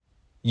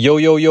Yo,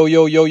 yo, yo,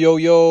 yo, yo, yo,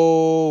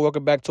 yo.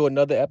 Welcome back to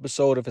another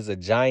episode of It's a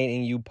Giant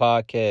in You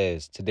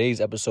podcast. Today's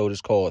episode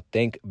is called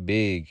Think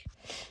Big.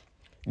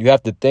 You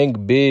have to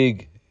think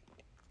big.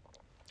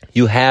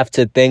 You have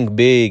to think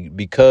big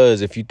because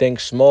if you think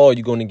small,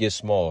 you're going to get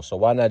small. So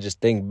why not just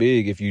think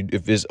big if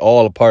it's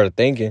all a part of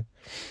thinking?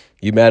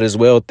 You might as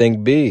well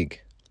think big.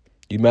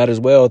 You might as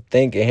well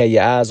think and have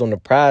your eyes on the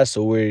prize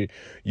so where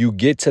you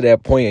get to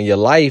that point in your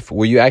life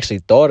where you actually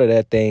thought of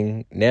that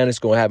thing. Now it's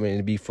going to happen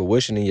and be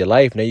fruition in your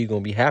life. Now you're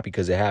going to be happy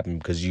because it happened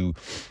because you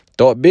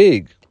thought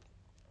big.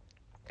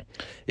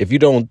 If you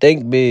don't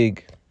think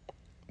big,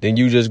 then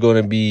you just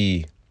going to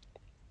be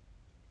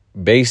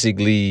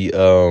basically,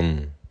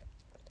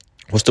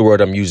 what's the word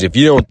I'm using? If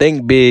you don't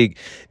think big,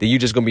 then you're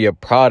just going to be a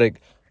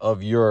product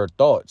of your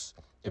thoughts.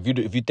 If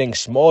you think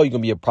small, you're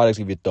going to be a product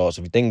of your thoughts.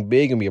 If you think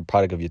big, you're going to be a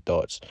product of your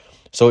thoughts.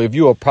 So if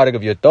you're a product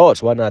of your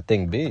thoughts, why not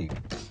think big?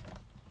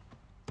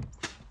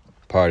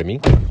 Pardon me.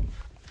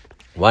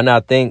 Why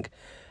not think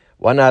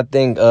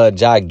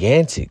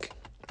gigantic?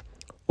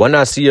 Why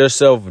not see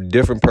yourself a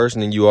different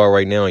person than you are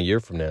right now a year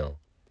from now?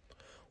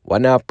 Why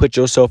not put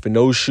yourself in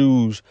those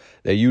shoes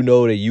that you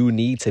know that you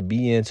need to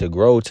be in to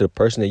grow to the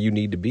person that you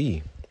need to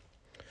be?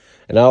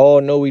 And I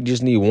all know we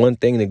just need one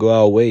thing to go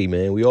our way,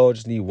 man. We all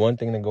just need one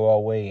thing to go our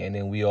way, and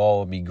then we all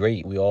would be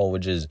great. We all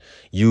would just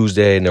use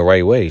that in the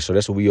right way. So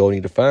that's what we all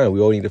need to find. We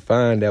all need to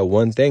find that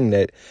one thing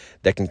that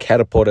can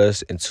catapult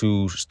us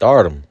into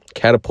stardom,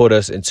 catapult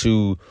us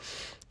into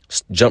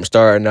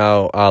jumpstarting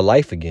our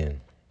life again.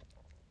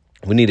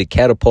 We need a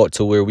catapult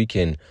to where we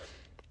can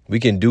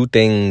do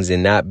things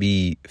and not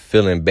be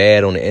feeling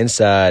bad on the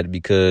inside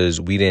because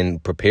we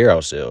didn't prepare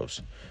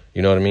ourselves.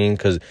 You know what I mean?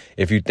 Because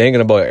if you're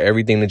thinking about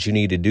everything that you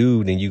need to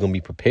do, then you're going to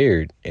be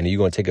prepared. And you're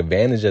going to take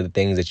advantage of the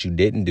things that you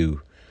didn't do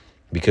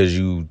because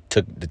you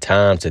took the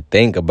time to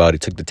think about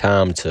it, took the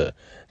time to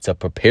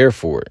prepare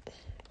for it.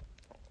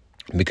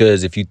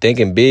 Because if you're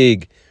thinking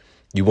big,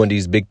 you want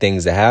these big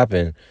things to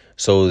happen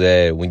so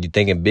that when you're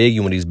thinking big,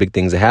 you want these big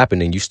things to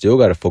happen, and you still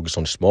got to focus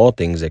on the small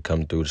things that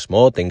come through. The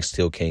small things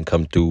still can't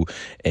come through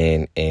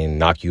and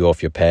knock you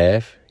off your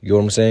path. You know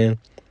what I'm saying?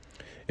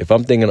 If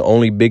I'm thinking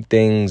only big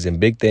things and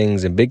big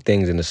things and big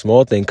things and the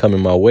small thing coming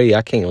my way,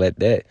 I can't let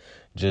that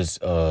just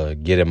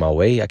get in my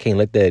way. I can't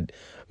let that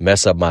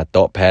mess up my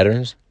thought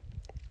patterns.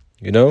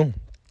 You know?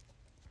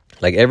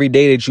 Like every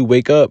day that you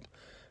wake up,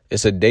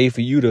 it's a day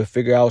for you to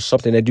figure out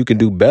something that you can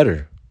do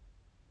better.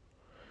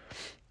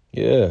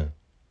 Yeah.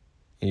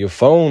 And your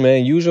phone,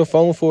 man, use your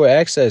phone for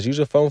access. Use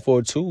your phone for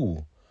a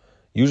tool.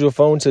 Use your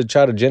phone to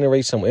try to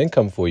generate some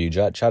income for you.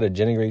 Try to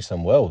generate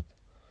some wealth.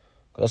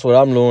 That's what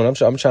I'm doing.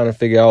 I'm trying to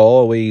figure out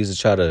all ways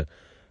to try to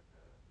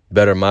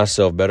better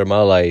myself, better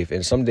my life.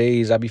 And some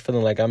days I be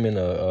feeling like I'm in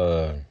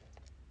a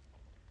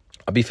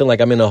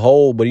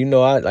hole, but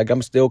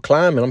I'm still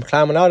climbing. I'm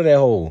climbing out of that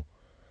hole.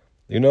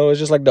 You know, it's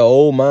just like the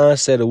old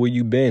mindset of where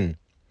you been.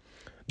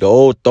 The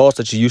old thoughts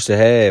that you used to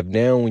have.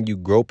 Now when you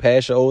grow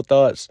past your old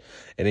thoughts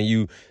and then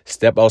you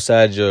step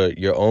outside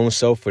your own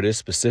self for this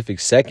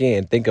specific second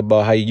and think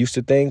about how you used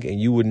to think,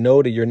 and you would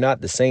know that you're not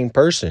the same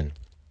person.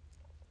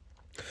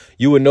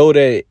 You would know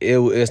that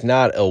it's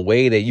not a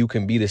way that you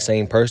can be the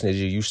same person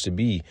as you used to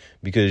be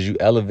because you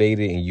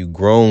elevated and you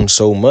grown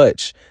so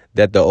much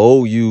that the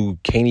old you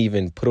can't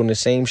even put on the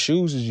same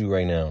shoes as you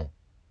right now.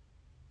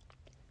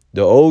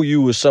 The old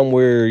you was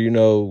somewhere,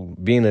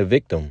 being a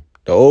victim.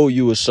 The old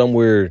you was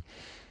somewhere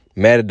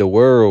mad at the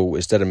world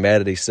instead of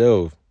mad at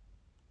themselves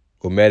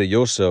or mad at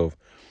yourself.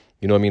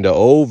 You know what I mean? The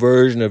old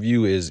version of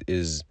you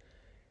is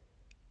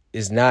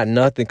not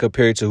nothing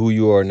compared to who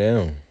you are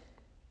now.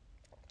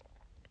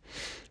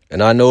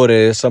 And I know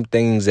there's some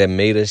things that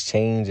made us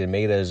change and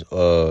made us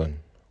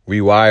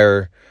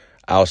rewire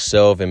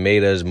ourselves and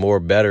made us more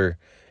better.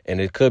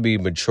 And it could be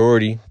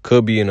maturity,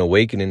 could be an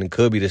awakening, it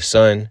could be the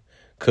sun,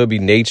 could be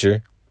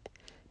nature.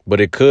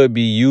 But it could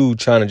be you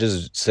trying to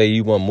just say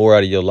you want more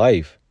out of your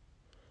life.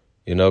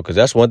 Because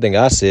that's one thing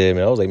I said,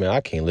 man. I was like, man,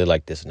 I can't live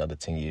like this another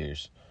 10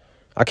 years.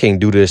 I can't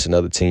do this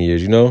another 10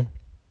 years, And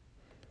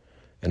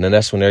then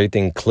that's when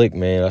everything clicked,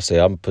 man. I said,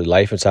 I'm going to put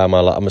life inside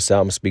my life. I'm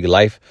going to speak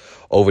life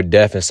over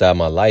death inside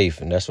my life.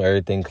 And that's when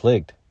everything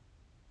clicked.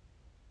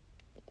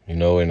 And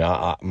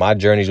my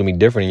journey's going to be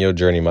different than your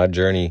journey. My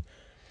journey,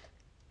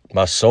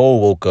 my soul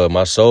woke up.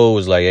 My soul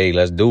was like, hey,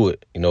 let's do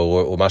it.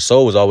 My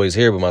soul was always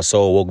here, but my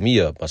soul woke me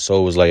up. My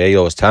soul was like, hey,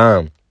 yo, it's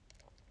time.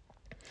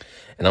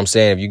 And I'm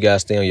saying if you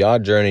guys stay on y'all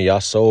journey, y'all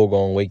soul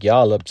going to wake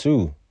y'all up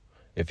too.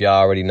 If y'all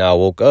already now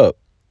woke up.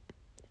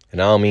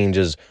 And I don't mean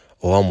just,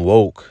 I'm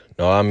woke.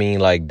 No, I mean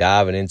like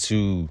diving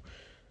into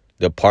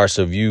the parts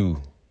of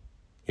you,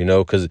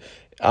 because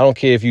I don't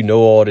care if you know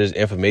all this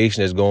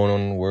information that's going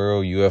on in the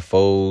world,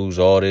 UFOs,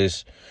 all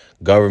this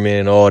government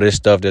and all this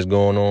stuff that's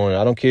going on.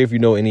 I don't care if you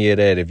know any of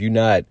that. If you're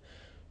not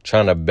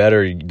trying to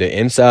better the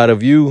inside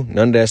of you,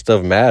 none of that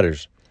stuff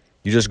matters.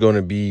 You're just going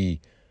to be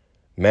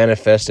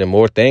manifesting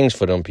more things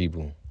for them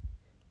people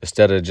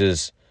instead of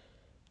just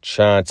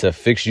trying to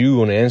fix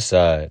you on the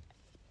inside.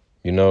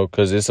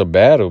 Because it's a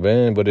battle,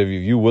 man. But if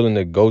you're willing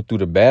to go through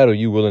the battle,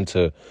 you're willing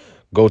to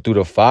go through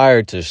the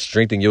fire to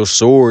strengthen your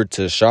sword,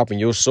 to sharpen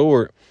your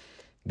sword,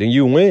 then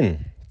you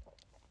win.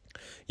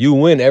 You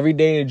win every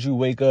day that you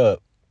wake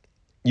up.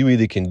 You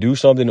either can do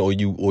something or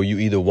you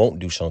either won't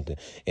do something.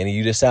 And if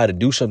you decide to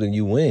do something,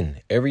 you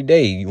win. Every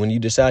day, when you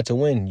decide to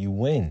win, you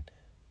win.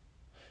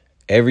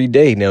 Every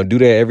day. Now do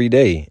that every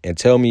day. And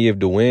tell me if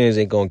the wins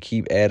ain't going to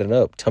keep adding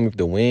up. Tell me if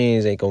the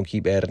wins ain't going to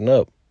keep adding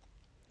up.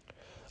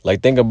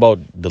 Like, think about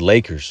the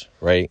Lakers,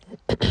 right?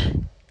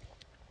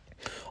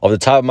 Off the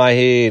top of my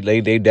head,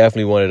 they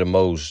definitely one of the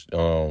most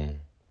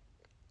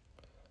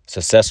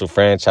successful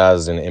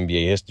franchises in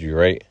NBA history,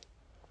 right?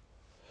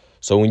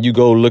 So when you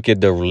go look at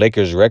the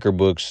Lakers record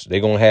books, they're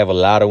going to have a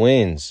lot of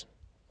wins,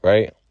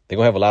 right? They're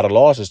going to have a lot of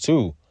losses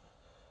too.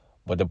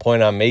 But the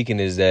point I'm making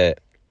is that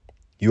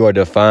you are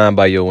defined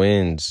by your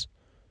wins.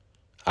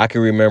 I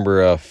can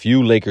remember a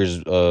few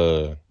Lakers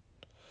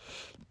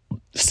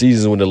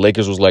seasons when the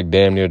Lakers was like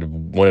damn near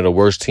one of the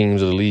worst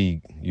teams of the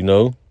league, you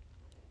know?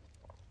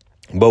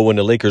 But when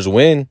the Lakers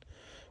win,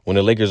 when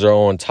the Lakers are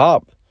on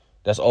top,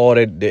 that's all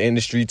that the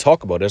industry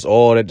talk about. That's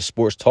all that the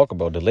sports talk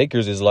about. The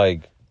Lakers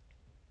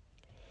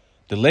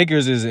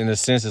is, in a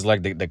sense, is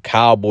like the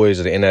Cowboys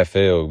of the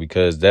NFL,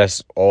 because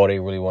that's all they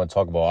really want to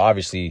talk about.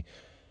 Obviously,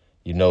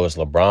 you know, it's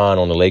LeBron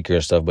on the Lakers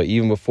and stuff. But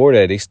even before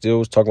that, they still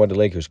was talking about the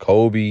Lakers.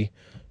 Kobe,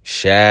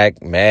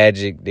 Shaq,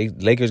 Magic.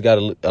 Lakers got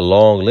a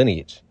long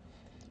lineage.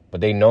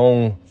 But they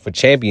known for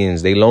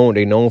champions. They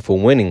known for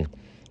winning.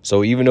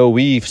 So even though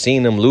we've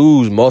seen them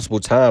lose multiple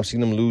times,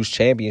 seen them lose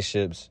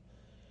championships,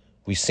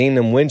 we've seen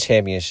them win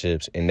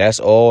championships. And that's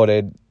all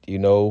that, you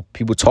know,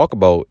 people talk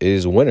about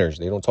is winners.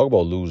 They don't talk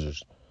about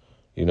losers.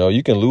 You know,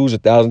 you can lose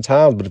 1,000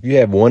 times, but if you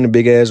have one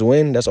big-ass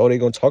win, that's all they're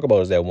going to talk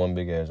about is that one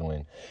big-ass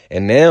win.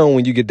 And now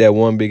when you get that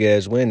one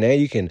big-ass win, now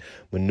you can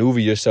maneuver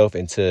yourself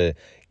into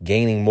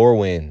gaining more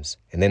wins.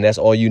 And then that's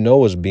all you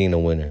know is being a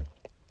winner.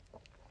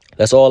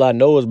 That's all I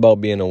know is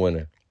about being a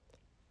winner.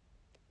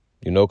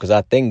 You know, because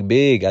I think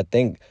big. I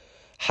think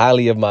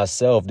highly of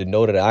myself to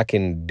know that I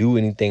can do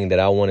anything that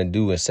I want to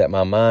do and set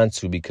my mind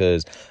to,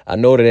 because I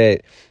know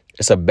that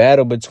it's a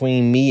battle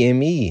between me and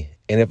me.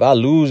 And if I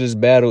lose this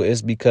battle,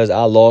 it's because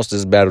I lost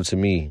this battle to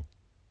me,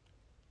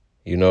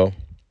 you know?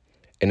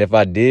 And if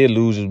I did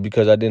lose, it was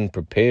because I didn't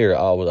prepare.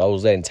 I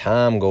was letting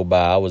time go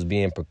by. I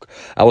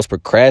was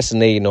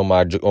procrastinating on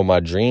my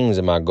dreams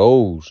and my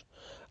goals.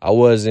 I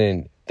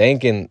wasn't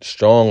thinking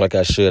strong like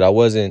I should. I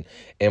wasn't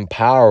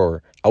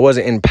empowered. I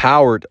wasn't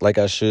empowered like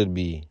I should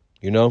be,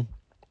 you know?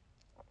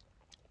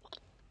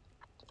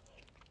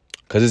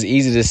 Because it's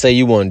easy to say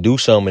you want to do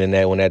something, and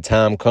that when that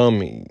time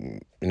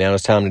comes, now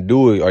it's time to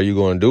do it. Are you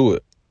going to do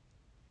it?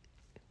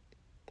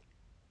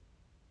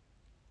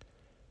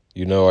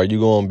 You know, are you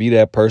going to be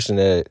that person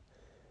that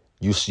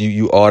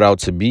you ought out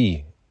to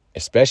be?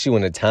 Especially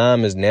when the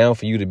time is now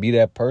for you to be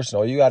that person.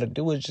 All you got to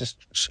do is just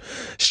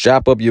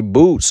strap up your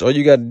boots. All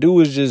you got to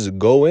do is just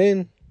go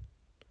in.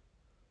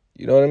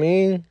 You know what I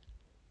mean?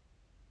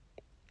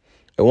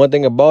 And one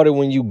thing about it,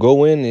 when you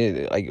go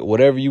in, like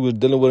whatever you was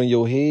dealing with in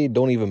your head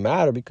don't even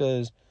matter,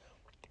 because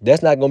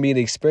that's not going to be an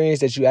experience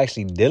that you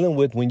actually dealing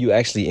with when you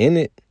actually in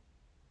it.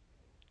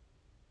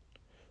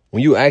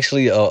 When you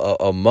actually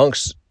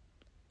amongst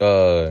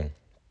the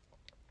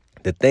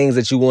things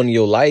that you want in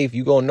your life,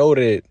 you're going to know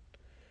that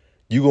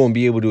you're going to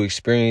be able to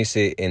experience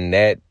it in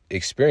that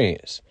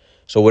experience.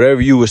 So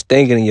whatever you was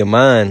thinking in your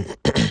mind,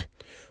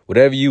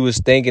 whatever you was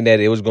thinking that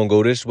it was going to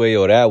go this way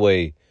or that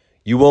way,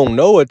 you won't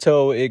know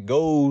until it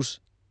goes.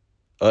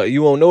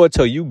 You won't know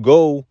until you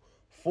go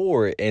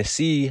for it and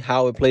see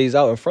how it plays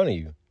out in front of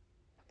you.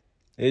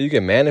 Yeah, you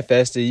can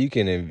manifest it. You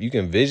can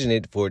envision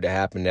it for it to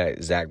happen that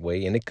exact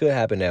way, and it could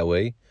happen that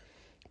way.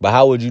 But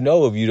how would you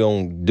know if you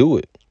don't do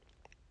it?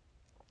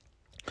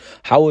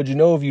 How would you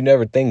know if you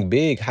never think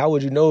big? How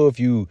would you know if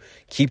you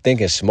keep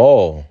thinking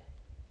small?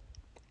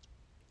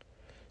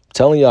 I'm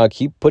telling y'all,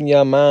 keep putting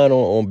your mind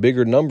on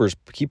bigger numbers.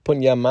 Keep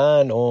putting your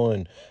mind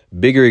on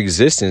bigger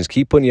existence.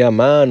 Keep putting your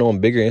mind on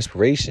bigger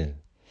inspiration.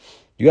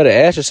 You got to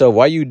ask yourself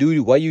why you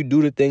do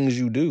the things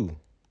you do.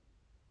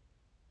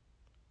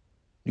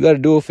 You got to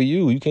do it for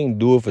you. You can't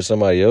do it for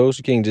somebody else.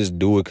 You can't just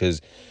do it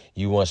because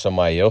you want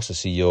somebody else to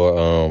see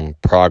your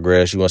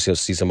progress. You want to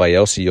see somebody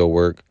else see your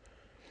work.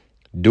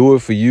 Do it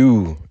for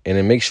you, and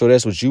then make sure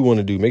that's what you want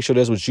to do. Make sure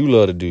that's what you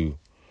love to do.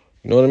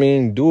 You know what I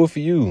mean? Do it for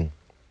you.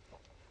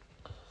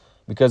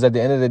 Because at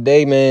the end of the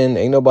day, man,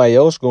 ain't nobody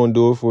else going to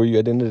do it for you.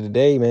 At the end of the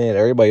day, man,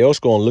 everybody else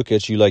going to look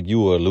at you like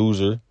you a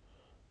loser.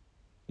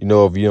 You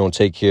know, if you don't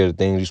take care of the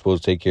things you're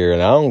supposed to take care of.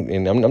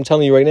 And I'm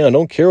telling you right now,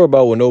 don't care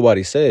about what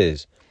nobody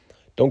says.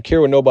 Don't care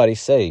what nobody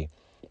say.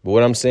 But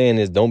what I'm saying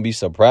is, don't be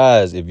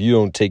surprised if you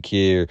don't take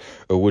care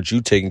of what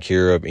you taking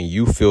care of and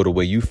you feel the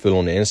way you feel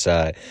on the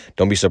inside.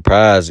 Don't be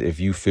surprised if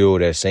you feel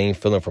that same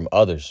feeling from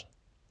others,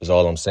 is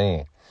all I'm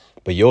saying.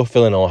 But your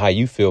feeling on how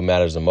you feel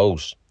matters the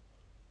most.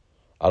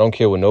 I don't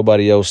care what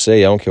nobody else say.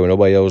 I don't care what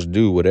nobody else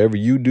do. Whatever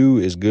you do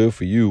is good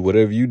for you.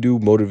 Whatever you do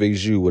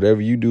motivates you. Whatever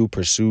you do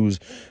pursues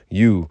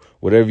you.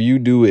 Whatever you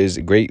do is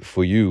great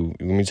for you.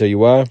 Let me tell you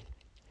why.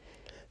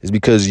 It's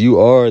because you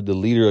are the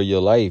leader of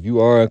your life.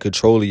 You are in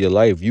control of your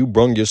life. You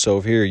brung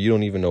yourself here. You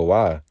don't even know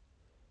why.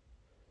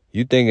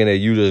 You thinking that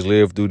you just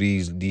live through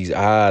these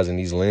eyes and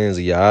these lenses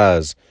of your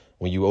eyes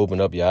when you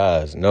open up your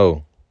eyes.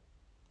 No.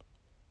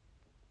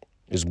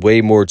 There's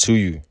way more to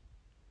you.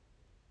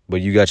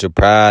 But you got your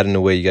pride in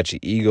the way. You got your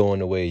ego in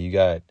the way. You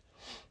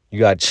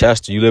got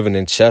Chester. You living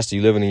in Chester.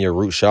 You living in your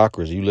root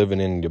chakras. You living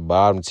in your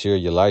bottom tier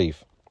of your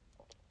life.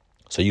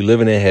 So you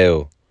living in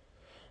hell.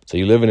 So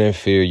you living in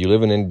fear. You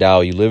living in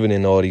doubt. You living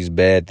in all these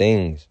bad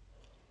things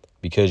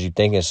because you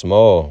thinking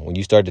small. When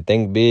you start to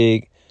think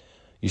big,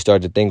 you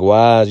start to think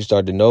wise. You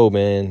start to know,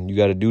 man, you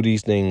got to do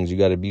these things. You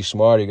got to be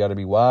smarter. You got to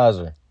be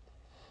wiser.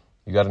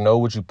 You got to know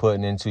what you're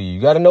putting into you.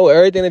 You got to know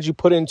everything that you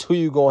put into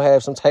you going to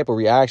have some type of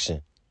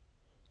reaction,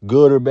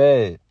 good or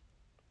bad.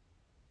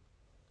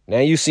 Now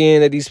you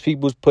seeing that these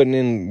people's putting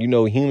in,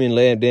 human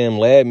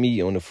lab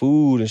meat on the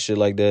food and shit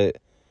like that.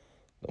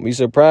 Don't be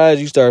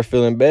surprised you start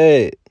feeling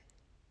bad.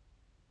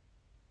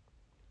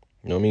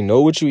 You know what I mean?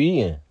 Know what you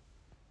eating.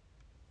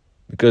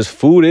 Because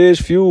food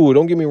is fuel.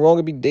 Don't get me wrong.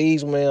 It be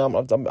days, man.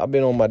 I've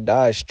been on my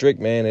diet strict,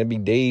 man. It be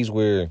days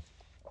where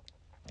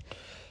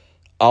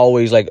I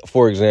always, like,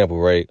 for example,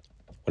 right?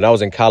 When I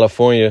was in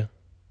California,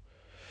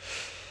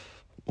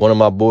 one of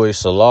my boys,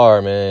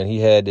 Solar, man, he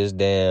had this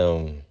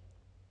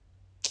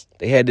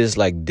they had this,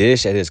 like,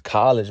 dish at his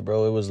college,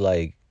 bro. It was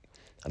like,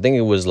 I think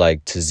it was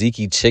like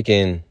tzatziki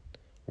chicken,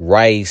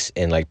 rice,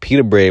 and like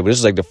pita bread. But this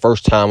is like the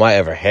first time I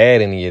ever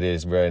had any of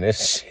this, bro. And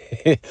this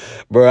shit,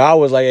 bro, I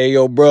was like, hey,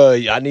 yo, bro,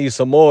 I need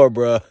some more,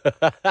 bro.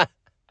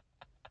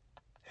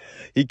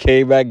 He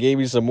came back, gave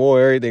me some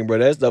more, everything, bro.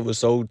 That stuff was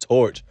so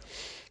torch.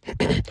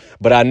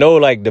 But I know,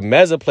 like, the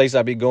mezza place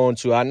I be going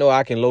to, I know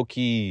I can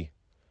low-key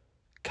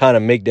kind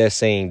of make that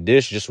same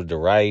dish just with the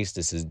rice,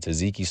 this is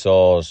tzatziki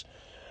sauce,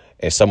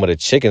 and some of the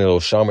chicken, the little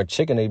shawarma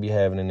chicken they be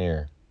having in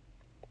there.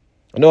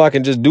 I know I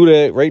can just do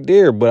that right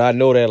there, but I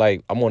know that,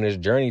 like, I'm on this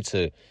journey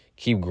to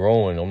keep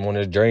growing. I'm on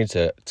this journey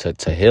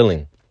to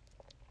healing.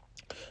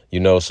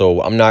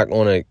 So I'm not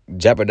going to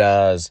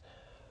jeopardize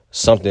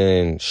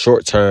something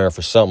short term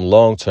for something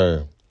long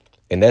term.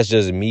 And that's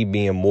just me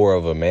being more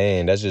of a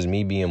man. That's just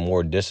me being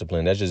more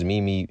disciplined. That's just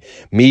me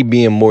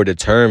being more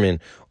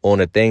determined on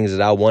the things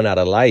that I want out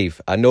of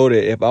life. I know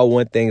that if I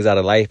want things out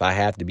of life, I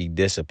have to be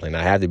disciplined.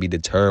 I have to be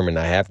determined.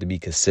 I have to be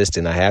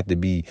consistent. I have to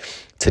be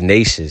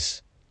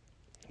tenacious.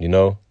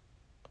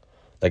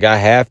 Like, I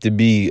have to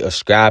be a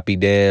scrappy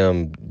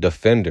damn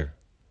defender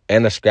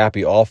and a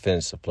scrappy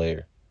offensive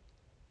player,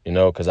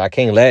 because I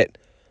can't let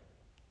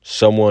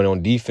someone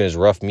on defense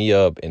rough me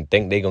up and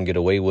think they going to get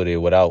away with it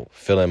without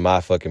feeling my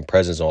fucking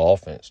presence on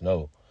offense.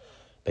 No,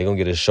 they going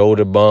to get a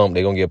shoulder bump.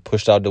 They going to get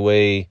pushed out the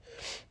way.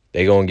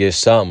 They going to get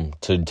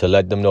something to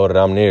let them know that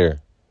I'm there,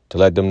 to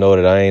let them know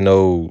that I ain't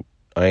no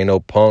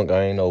punk.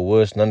 I ain't no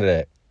wuss, none of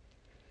that,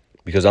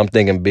 because I'm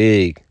thinking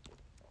big.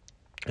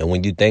 And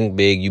when you think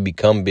big, you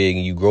become big,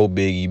 and you grow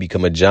big, you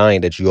become a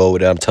giant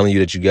that I'm telling you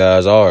that you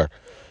guys are.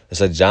 It's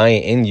a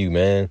giant in you,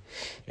 man.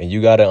 And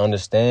you got to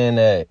understand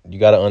that. You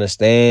got to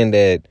understand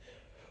that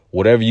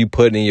whatever you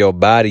put in your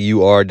body,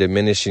 you are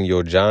diminishing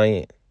your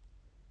giant.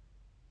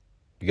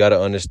 You got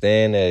to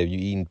understand that if you're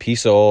eating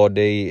pizza all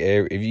day,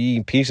 if you're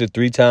eating pizza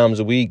 3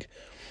 times a week,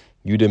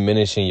 you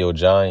diminishing your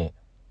giant.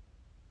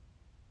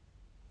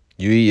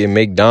 You eating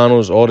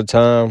McDonald's all the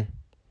time,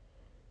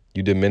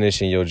 you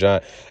diminishing your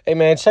giant. Hey,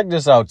 man, check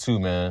this out, too,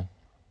 man.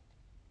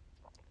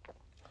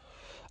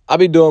 I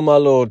be doing my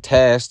little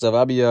task stuff.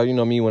 I be,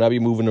 when I be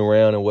moving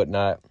around and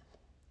whatnot.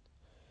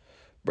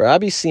 Bro, I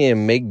be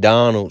seeing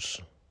McDonald's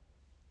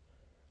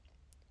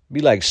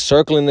be, like,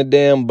 circling the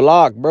damn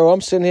block, bro.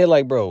 I'm sitting here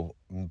like, bro,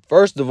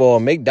 first of all,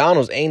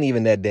 McDonald's ain't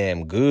even that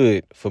damn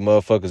good for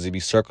motherfuckers to be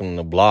circling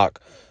the block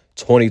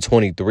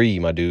 2023,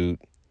 my dude.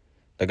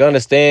 Like, I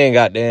understand,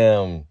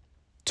 goddamn,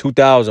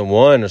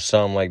 2001 or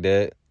something like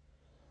that.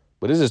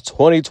 But this is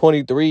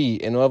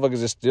 2023, and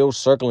motherfuckers are still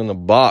circling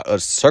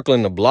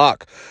the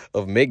block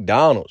of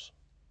McDonald's.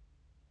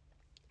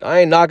 I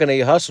ain't knocking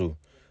their hustle,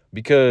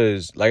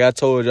 because, like I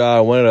told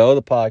y'all in one of the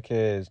other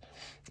podcasts,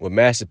 when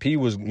Master P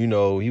was,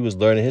 he was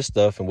learning his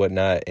stuff and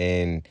whatnot,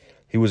 and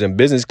he was in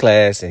business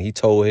class, and he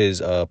told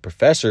his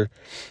professor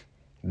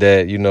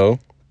that, he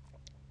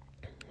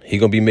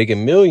gonna be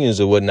making millions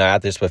or whatnot.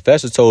 After his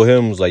professor told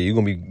him, was like, you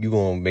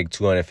gonna make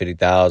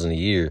 $250,000 a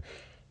year.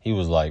 He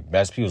was like,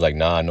 Master P was like,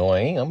 nah, no, I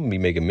ain't. I'm going to be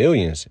making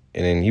millions.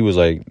 And then he was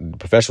like, the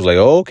professor was like,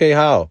 oh, okay,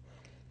 how?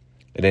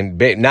 And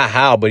then, not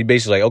how, but he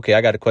basically like, okay,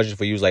 I got a question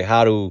for you. He was like,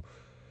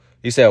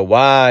 he said,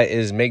 why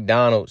is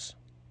McDonald's,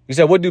 he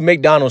said, what do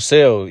McDonald's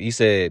sell? He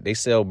said, they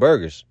sell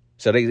burgers.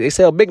 So they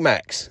sell Big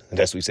Macs.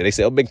 That's what he said. They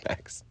sell Big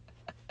Macs.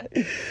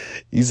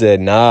 He said,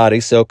 nah,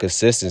 they sell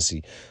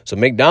consistency. So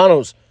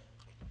McDonald's,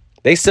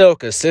 they sell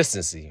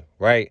consistency,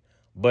 right?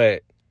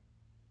 But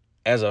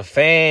as a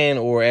fan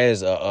or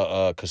as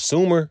a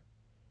consumer,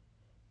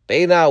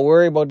 they not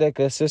worried about that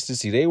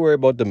consistency. They worry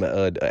about the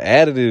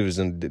additives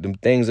and them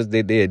things that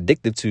they're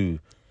addicted to.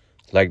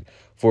 Like,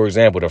 for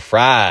example, the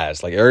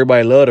fries. Like,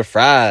 everybody love the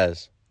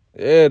fries.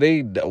 Yeah,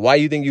 why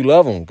you think you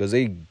love them? Because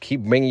they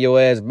keep bringing your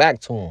ass back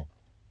to them.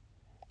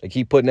 They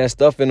keep putting that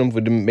stuff in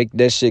them make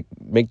that shit,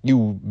 make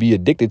you be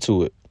addicted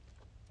to it.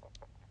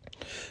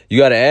 You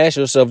got to ask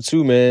yourself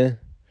too, man.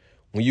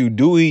 When you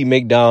do eat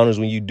McDonald's,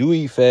 when you do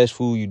eat fast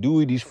food, you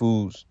do eat these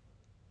foods.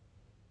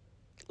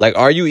 Like,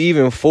 are you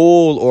even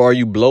full or are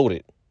you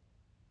bloated?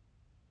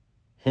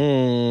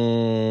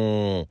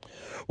 Let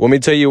me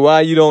tell you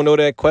why you don't know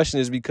that question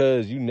is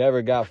because you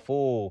never got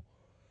full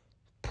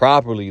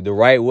properly, the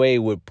right way,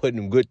 with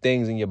putting good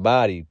things in your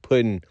body,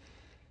 putting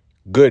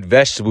good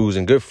vegetables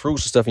and good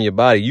fruits and stuff in your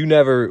body. You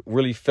never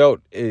really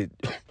felt it.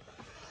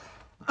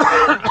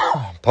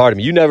 Pardon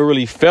me. You never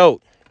really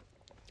felt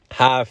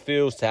how it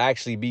feels to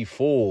actually be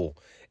full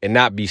and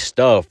not be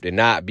stuffed and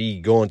not be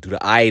going through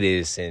the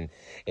itis and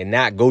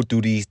not go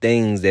through these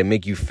things that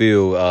make you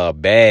feel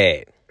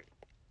bad.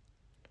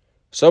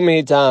 So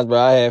many times, bro,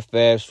 I had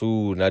fast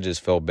food and I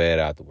just felt bad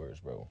afterwards,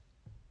 bro.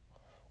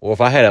 Or if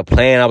I had a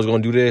plan, I was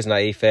going to do this and I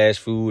ate fast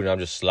food and I'm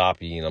just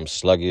sloppy and I'm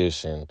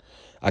sluggish and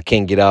I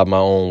can't get out of my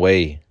own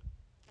way.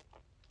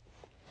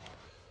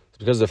 It's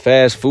because the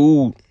fast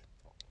food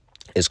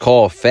is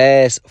called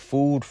fast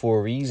food for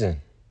a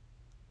reason.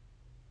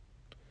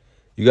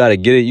 You got to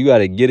get it. You got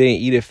to get it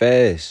and eat it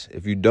fast.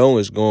 If you don't,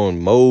 it's going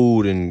to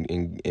mold.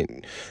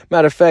 And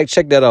matter of fact,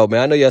 check that out,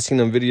 man. I know y'all seen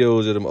them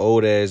videos of them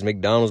old-ass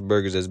McDonald's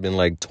burgers that's been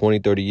like 20,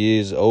 30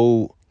 years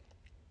old.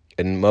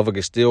 And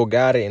motherfucker still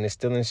got it and it's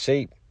still in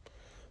shape.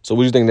 So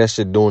what do you think that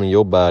shit doing in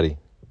your body?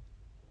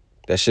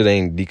 That shit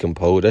ain't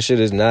decomposed. That shit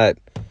is not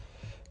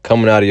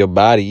coming out of your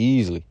body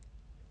easily.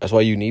 That's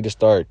why you need to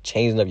start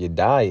changing up your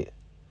diet.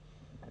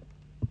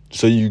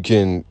 So you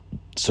can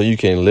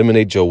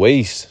eliminate your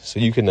waste. So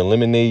you can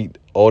eliminate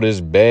all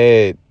this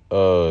bad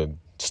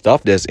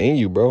stuff that's in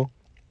you, bro.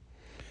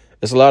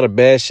 There's a lot of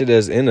bad shit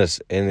that's in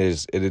us. And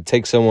it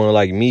takes someone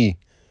like me,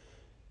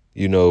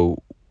 you know,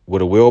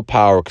 with a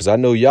willpower. Because I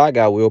know y'all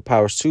got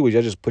willpowers too. But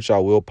y'all just put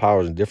y'all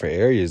willpowers in different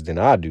areas than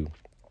I do.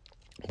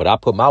 But I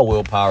put my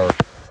willpower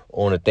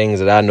on the things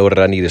that I know that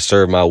I need to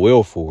serve my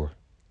will for.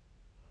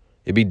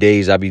 It be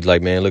days I be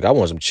like, man, look, I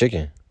want some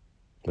chicken.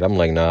 But I'm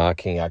like, nah, I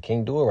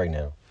can't do it right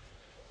now.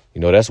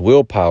 You know, that's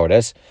willpower.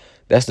 That's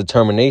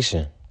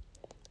determination.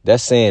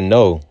 That's saying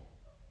no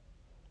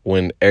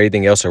when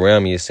everything else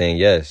around me is saying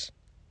yes.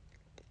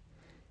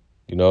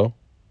 You know?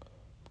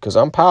 Because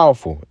I'm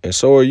powerful and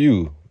so are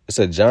you. It's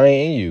a giant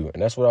in you.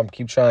 And that's what I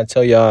keep trying to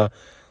tell y'all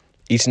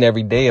each and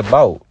every day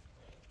about.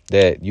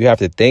 That you have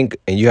to think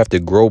and you have to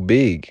grow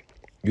big.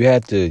 You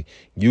have to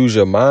use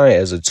your mind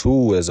as a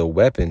tool, as a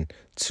weapon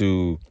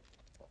to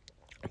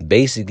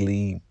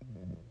basically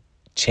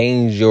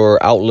change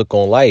your outlook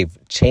on life,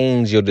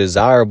 change your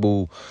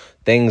desirable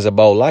things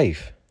about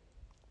life,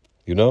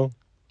 you know?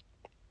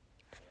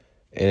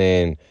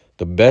 And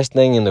the best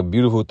thing and the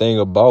beautiful thing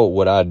about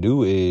what I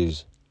do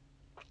is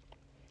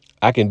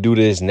I can do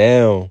this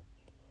now,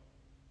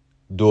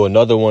 do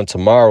another one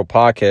tomorrow,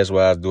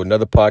 podcast-wise, do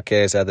another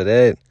podcast after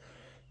that,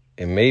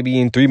 and maybe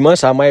in 3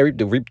 months I might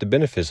reap the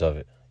benefits of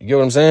it. You get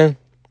what I'm saying?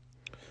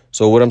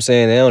 So what I'm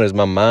saying now is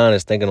my mind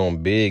is thinking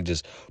on big.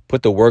 Just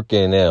put the work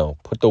in now.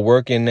 Put the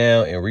work in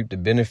now and reap the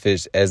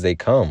benefits as they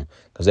come.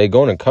 Because they're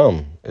going to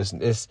come.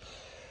 It's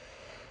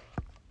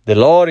the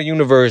law of the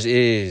universe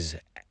is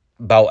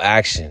about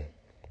action.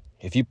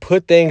 If you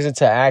put things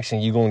into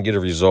action, you're going to get a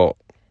result.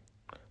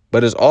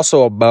 But it's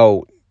also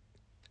about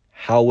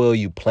how well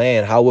you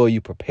plan, how well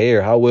you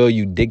prepare, how well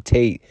you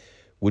dictate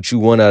what you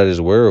want out of this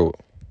world.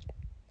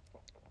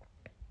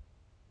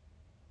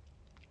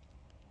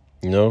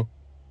 You know?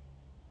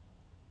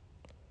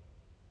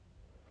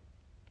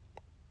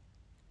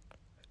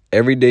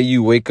 Every day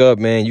you wake up,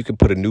 man, you can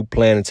put a new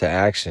plan into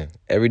action.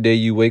 Every day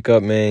you wake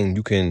up, man,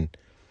 you can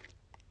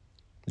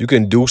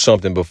do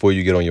something before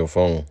you get on your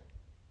phone.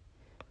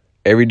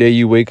 Every day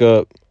you wake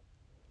up,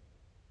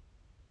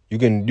 you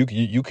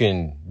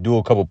can do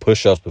a couple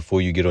push-ups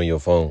before you get on your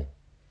phone.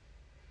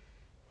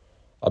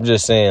 I'm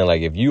just saying,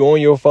 like, if you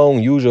on your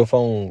phone, use your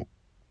phone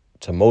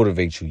to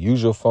motivate you.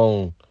 Use your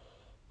phone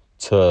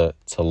to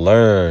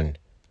learn.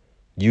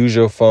 Use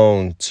your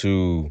phone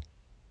to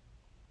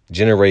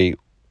generate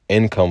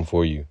income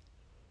for you.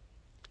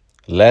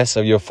 Less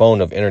of your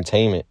phone of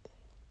entertainment.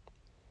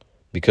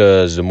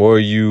 Because the more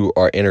you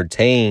are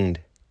entertained,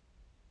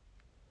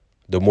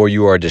 the more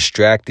you are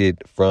distracted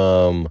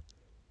from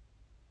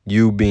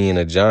you being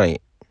a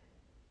giant.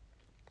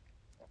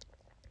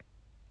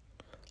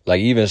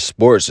 Like, even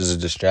sports is a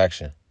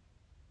distraction.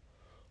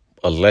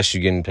 Unless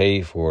you're getting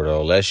paid for it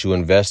or unless you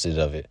invested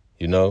of it,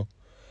 you know?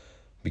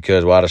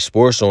 Because while the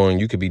sport's on,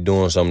 you could be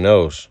doing something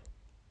else.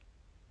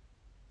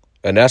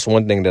 And that's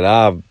one thing that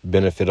I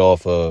benefit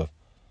off of.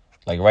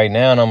 Like right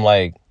now, I'm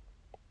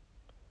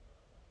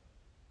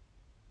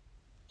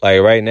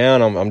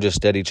I'm just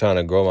steady trying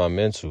to grow my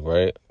mental,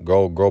 right?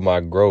 Grow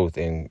my growth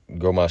and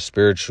grow my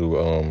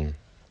spiritual,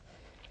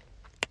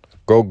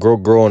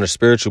 grow on the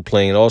spiritual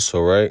plane also,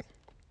 right?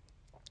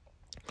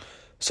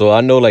 So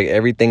I know like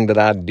everything that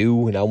I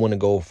do and I want to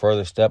go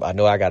further step, I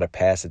know I got to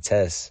pass a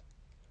test.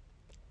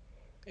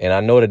 And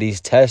I know that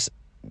these tests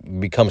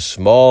become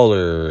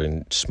smaller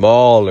and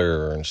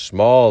smaller and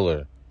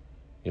smaller,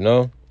 you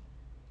know?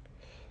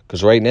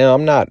 Because right now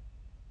I'm not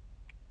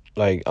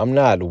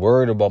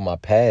worried about my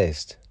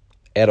past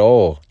at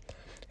all.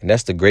 And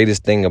that's the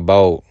greatest thing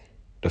about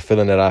the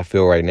feeling that I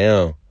feel right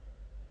now,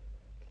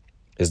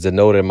 is to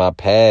know that my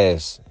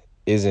past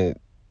isn't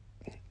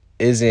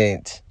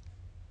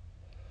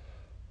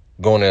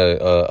going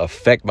to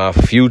affect my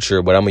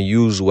future, but I'm going to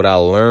use what I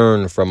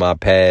learned from my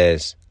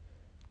past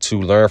to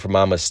learn from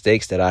my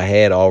mistakes that I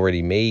had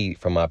already made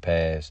from my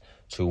past,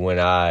 to when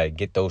I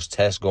get those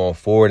tests going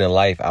forward in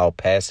life, I'll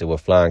pass it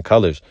with flying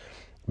colors.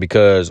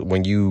 Because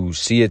when you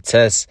see a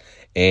test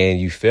and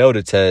you fail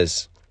the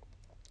test,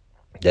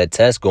 that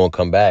test going to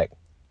come back.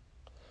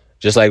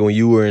 Just like when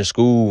you were in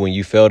school, when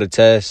you failed a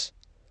test,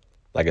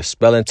 like a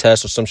spelling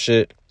test or some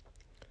shit,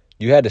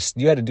 you had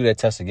to do that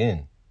test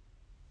again,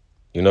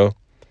 you know?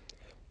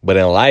 But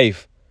in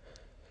life,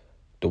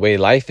 the way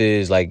life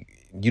is, like,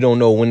 you don't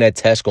know when that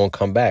test going to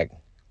come back.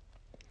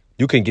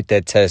 You can get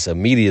that test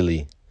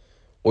immediately,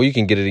 or you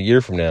can get it a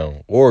year from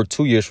now, or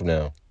 2 years from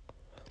now.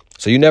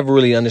 So you never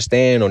really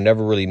understand or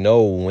never really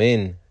know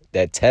when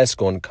that test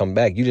going to come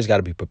back. You just got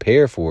to be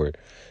prepared for it.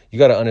 You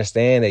got to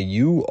understand that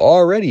you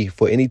are ready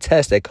for any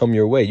test that come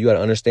your way. You got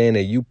to understand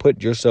that you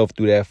put yourself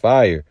through that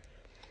fire.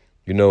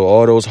 You know,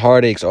 all those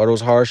heartaches, all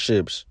those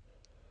hardships,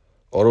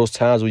 all those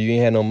times where you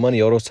ain't had no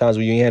money, all those times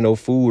where you ain't had no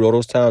food, all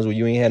those times where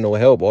you ain't had no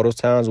help, all those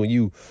times when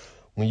you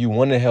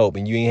wanted help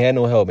and you ain't had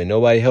no help and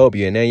nobody helped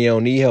you, and now you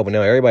don't need help and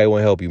now everybody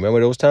want to help you. Remember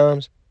those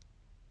times?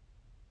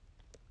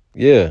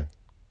 Yeah.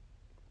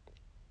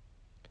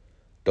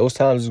 Those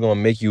times is going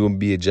to make you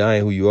be a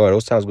giant who you are.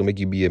 Those times are going to make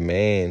you be a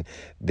man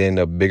than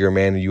a bigger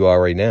man than you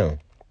are right now.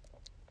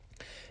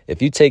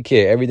 If you take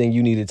care of everything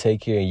you need to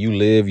take care of and you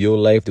live your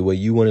life the way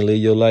you want to live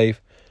your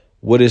life,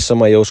 what is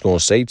somebody else going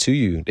to say to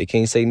you? They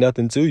can't say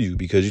nothing to you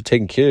because you're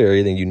taking care of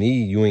everything you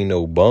need. You ain't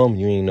no bum.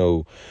 You ain't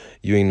no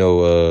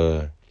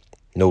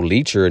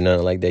leecher or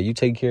nothing like that. You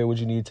take care of what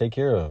you need to take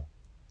care of.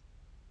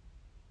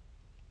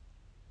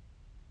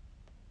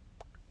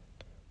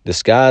 The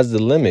sky's the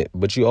limit,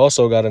 but you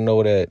also got to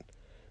know that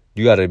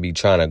you got to be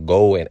trying to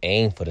go and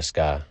aim for the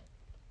sky.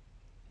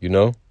 You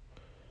know?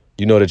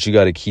 You know that you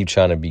got to keep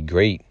trying to be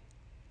great.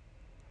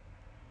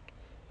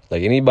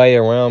 Like anybody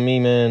around me,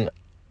 man,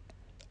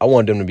 I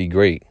want them to be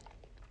great.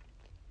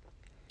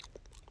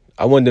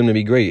 I want them to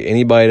be great.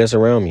 Anybody that's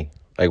around me.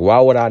 Like, why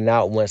would I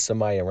not want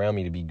somebody around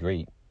me to be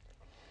great?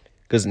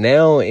 Because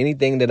now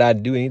anything that I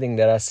do, anything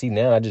that I see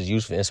now, I just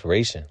use for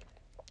inspiration.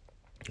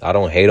 I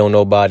don't hate on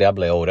nobody. I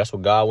be like, oh, that's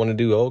what God want to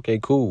do. Okay,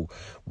 cool.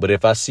 But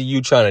if I see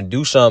you trying to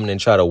do something and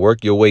try to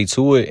work your way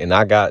to it, and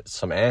I got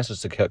some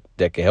answers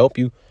that can help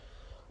you,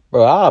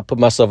 bro, I'll put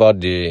myself out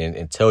there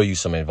and tell you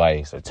some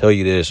advice or tell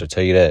you this or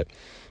tell you that.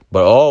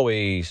 But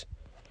always,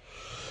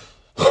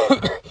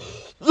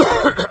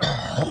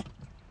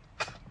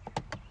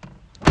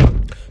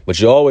 but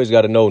you always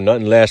got to know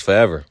nothing lasts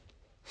forever.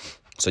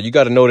 So you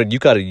got to know that you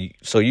got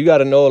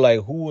to know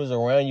like who is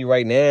around you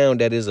right now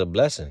that is a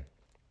blessing.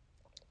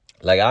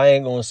 Like, I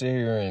ain't going to sit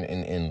here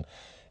and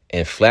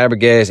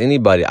flabbergast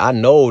anybody. I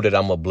know that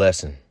I'm a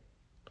blessing.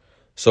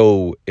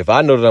 So if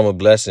I know that I'm a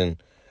blessing,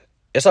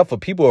 it's up for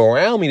people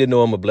around me to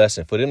know I'm a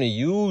blessing, for them to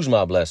use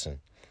my blessing,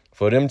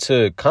 for them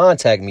to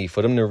contact me,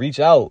 for them to reach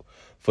out,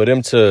 for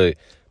them to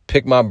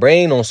pick my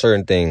brain on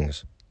certain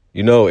things,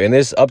 you know, and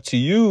it's up to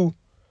you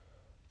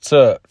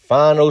to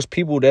find those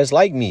people that's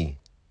like me,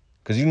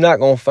 because you're not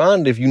going to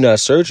find it if you're not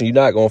searching. You're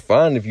not going to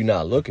find it if you're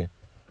not looking.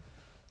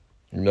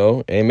 You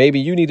know, and maybe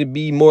you need to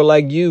be more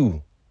like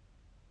you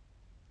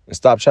and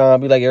stop trying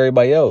to be like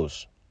everybody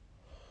else.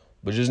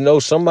 But just know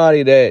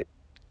somebody that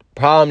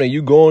problem that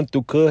you going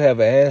through could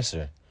have an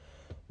answer.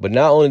 But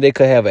not only they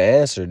could have an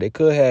answer, they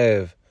could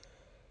have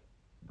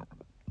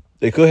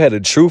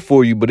the truth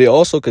for you, but they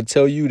also could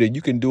tell you that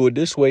you can do it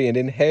this way and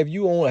then have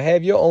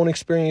your own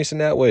experience in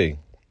that way.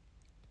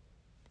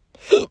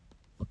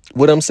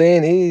 What I'm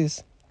saying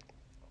is,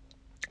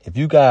 if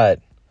you got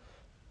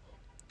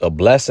a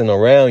blessing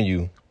around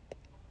you,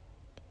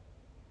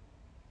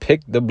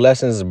 pick the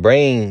blessing's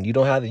brain. You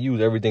don't have to use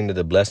everything that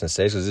the blessing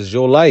says because it's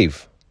your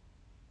life.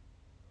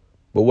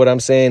 But what I'm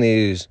saying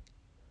is,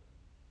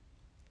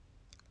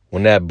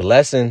 when that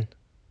blessing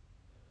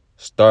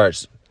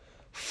starts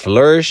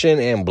flourishing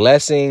and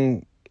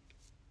blessing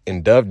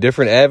in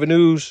different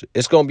avenues,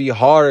 it's going to be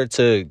harder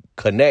to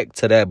connect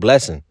to that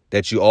blessing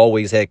that you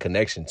always had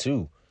connection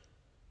to.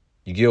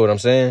 You get what I'm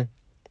saying?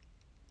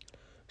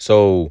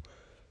 So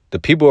the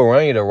people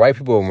around you, the right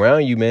people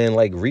around you, man,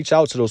 like, reach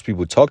out to those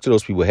people, talk to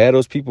those people, have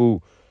those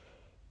people,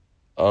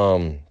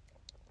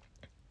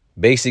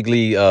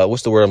 basically,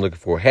 what's the word I'm looking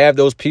for? Have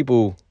those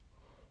people,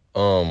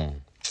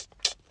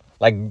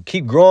 like,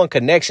 keep growing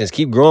connections,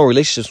 keep growing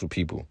relationships with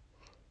people.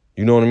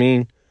 You know what I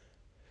mean?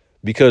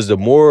 Because the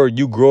more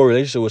you grow a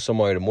relationship with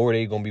somebody, the more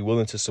they're going to be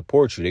willing to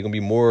support you. They're going to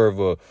be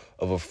more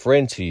of a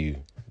friend to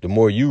you. The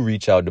more you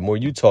reach out, the more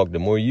you talk, the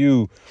more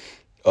you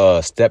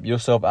step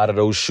yourself out of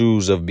those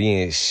shoes of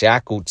being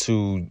shackled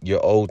to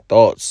your old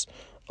thoughts,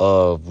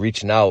 of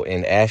reaching out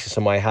and asking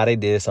somebody how they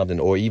did something,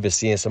 or even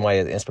seeing somebody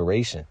as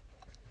inspiration.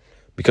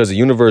 Because the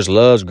universe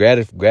loves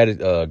gratitude.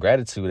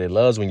 It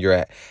loves when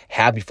you're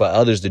happy for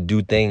others to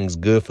do things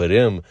good for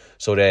them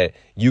so that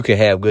you can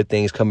have good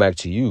things come back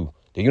to you.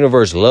 The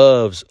universe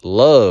loves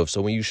love.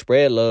 So when you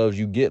spread love,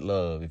 you get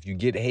love. If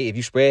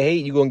you spread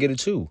hate, you're going to get it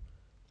too.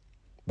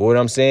 But what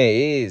I'm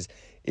saying is,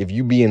 if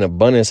you be in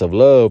abundance of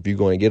love, you're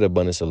going to get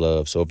abundance of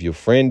love. So if your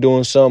friend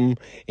doing something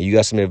and you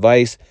got some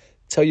advice,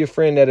 tell your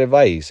friend that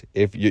advice.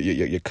 If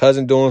your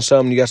cousin doing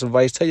something, you got some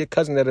advice, tell your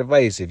cousin that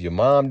advice. If your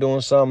mom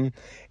doing something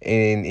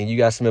and you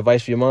got some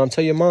advice for your mom,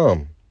 tell your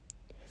mom.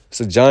 It's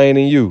a giant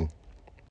in you.